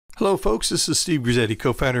Hello folks, this is Steve Grizzetti,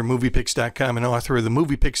 co-founder of MoviePix.com and author of the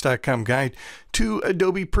MoviePix.com Guide to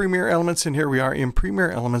Adobe Premiere Elements, and here we are in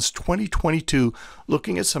Premiere Elements 2022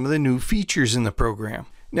 looking at some of the new features in the program.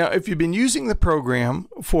 Now, if you've been using the program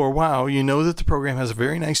for a while, you know that the program has a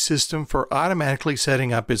very nice system for automatically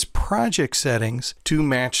setting up its project settings to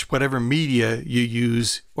match whatever media you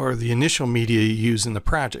use or the initial media you use in the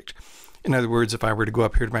project. In other words, if I were to go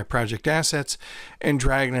up here to my project assets and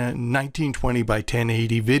drag a 1920 by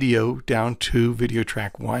 1080 video down to video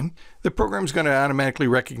track 1, the program is going to automatically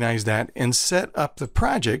recognize that and set up the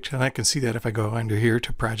project, and I can see that if I go under here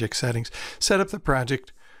to project settings, set up the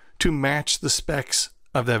project to match the specs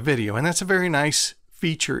of that video. And that's a very nice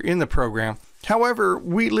feature in the program. However,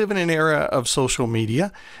 we live in an era of social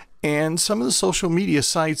media, and some of the social media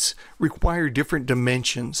sites require different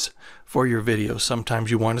dimensions for your video.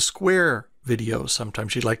 Sometimes you want a square video.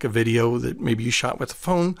 Sometimes you'd like a video that maybe you shot with a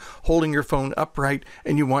phone, holding your phone upright,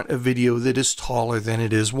 and you want a video that is taller than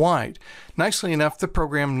it is wide. Nicely enough, the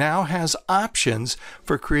program now has options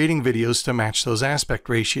for creating videos to match those aspect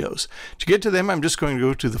ratios. To get to them, I'm just going to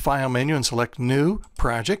go to the File menu and select New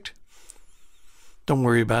Project. Don't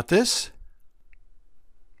worry about this.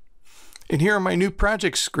 And here on my new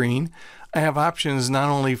project screen, I have options not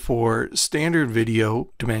only for standard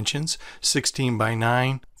video dimensions, 16 by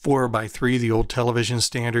 9, 4 by 3, the old television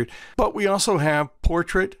standard, but we also have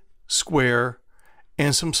portrait, square,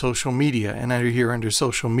 and some social media. And under here under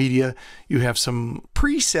social media, you have some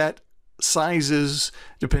preset sizes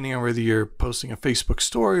depending on whether you're posting a Facebook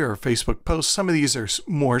story or a Facebook post. Some of these are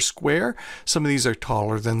more square, some of these are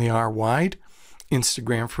taller than they are wide.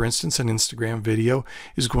 Instagram, for instance, an Instagram video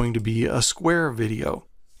is going to be a square video.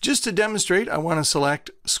 Just to demonstrate, I want to select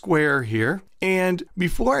square here. And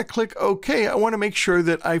before I click OK, I want to make sure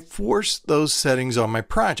that I force those settings on my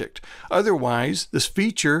project. Otherwise, this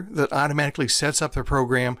feature that automatically sets up the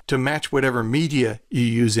program to match whatever media you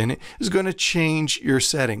use in it is going to change your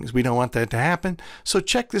settings. We don't want that to happen. So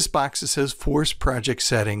check this box that says Force Project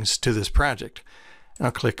Settings to this project. And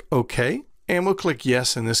I'll click OK. And we'll click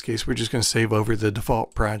yes. In this case, we're just going to save over the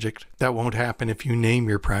default project. That won't happen if you name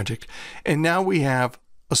your project. And now we have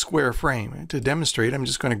a square frame. And to demonstrate, I'm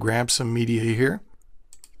just going to grab some media here,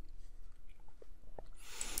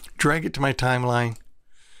 drag it to my timeline,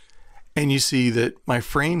 and you see that my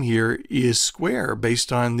frame here is square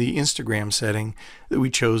based on the Instagram setting that we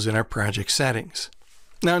chose in our project settings.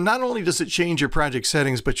 Now, not only does it change your project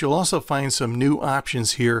settings, but you'll also find some new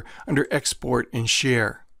options here under Export and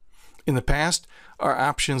Share. In the past, our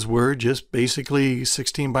options were just basically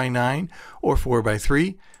 16 by 9 or 4 by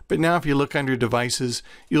 3. But now if you look under devices,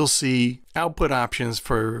 you'll see output options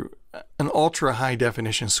for an ultra high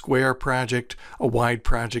definition square project, a wide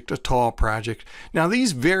project, a tall project. Now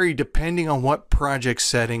these vary depending on what project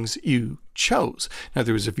settings you chose. In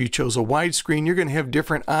other words, if you chose a widescreen, you're going to have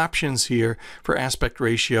different options here for aspect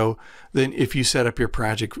ratio than if you set up your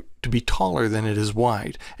project to be taller than it is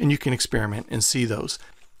wide. And you can experiment and see those.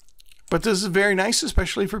 But this is very nice,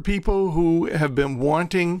 especially for people who have been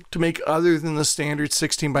wanting to make other than the standard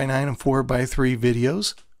 16 by 9 and 4 by 3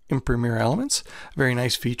 videos in Premiere Elements. Very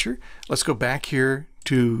nice feature. Let's go back here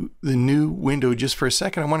to the new window just for a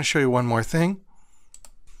second. I want to show you one more thing.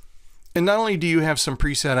 And not only do you have some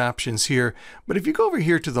preset options here, but if you go over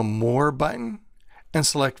here to the More button and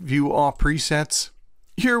select View All Presets,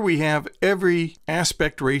 here we have every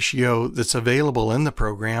aspect ratio that's available in the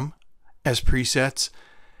program as presets.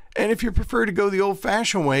 And if you prefer to go the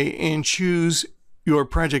old-fashioned way and choose your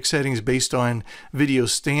project settings based on video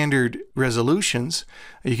standard resolutions,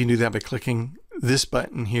 you can do that by clicking this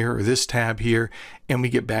button here or this tab here, and we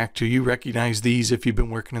get back to, you recognize these if you've been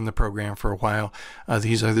working in the program for a while.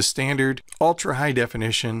 These are the standard ultra high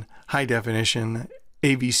definition,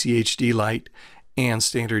 AVCHD light, and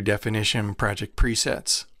standard definition project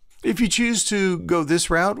presets. If you choose to go this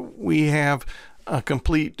route, we have a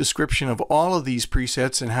complete description of all of these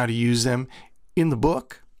presets and how to use them in the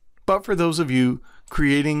book. But for those of you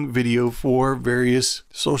creating video for various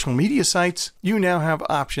social media sites, you now have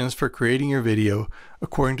options for creating your video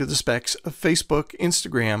according to the specs of Facebook,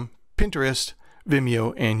 Instagram, Pinterest,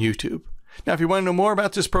 Vimeo, and YouTube. Now, if you want to know more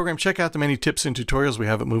about this program, check out the many tips and tutorials we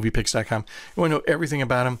have at MoviePix.com. You want to know everything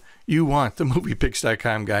about them? You want the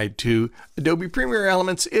MoviePix.com Guide to Adobe Premiere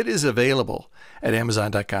Elements. It is available at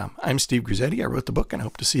Amazon.com. I'm Steve Grizzetti. I wrote the book and I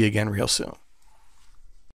hope to see you again real soon.